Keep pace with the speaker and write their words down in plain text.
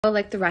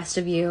Like the rest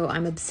of you,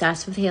 I'm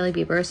obsessed with Hailey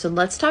Bieber, so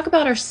let's talk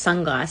about her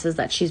sunglasses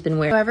that she's been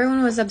wearing. So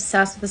everyone was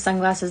obsessed with the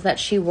sunglasses that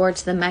she wore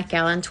to the Met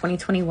Gala in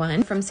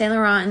 2021 from Saint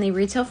Laurent, and they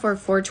retail for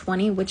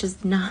 $420, which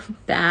is not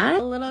bad.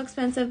 A little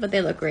expensive, but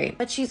they look great.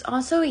 But she's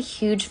also a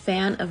huge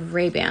fan of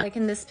Ray-Ban. Like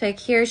in this pic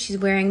here, she's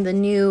wearing the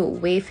new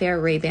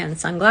Wayfair Ray-Ban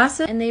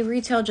sunglasses, and they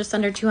retail just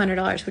under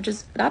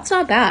 $200, that's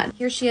not bad.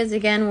 Here she is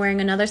again wearing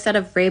another set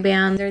of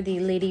Ray-Ban. They're the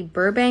Lady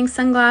Burbank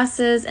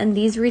sunglasses, and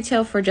these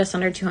retail for just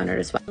under $200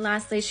 as well. And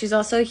lastly, she's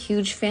also a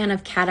huge fan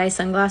of cat eye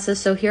sunglasses,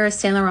 so here are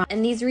Saint Laurent,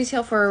 and these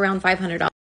retail for around $500.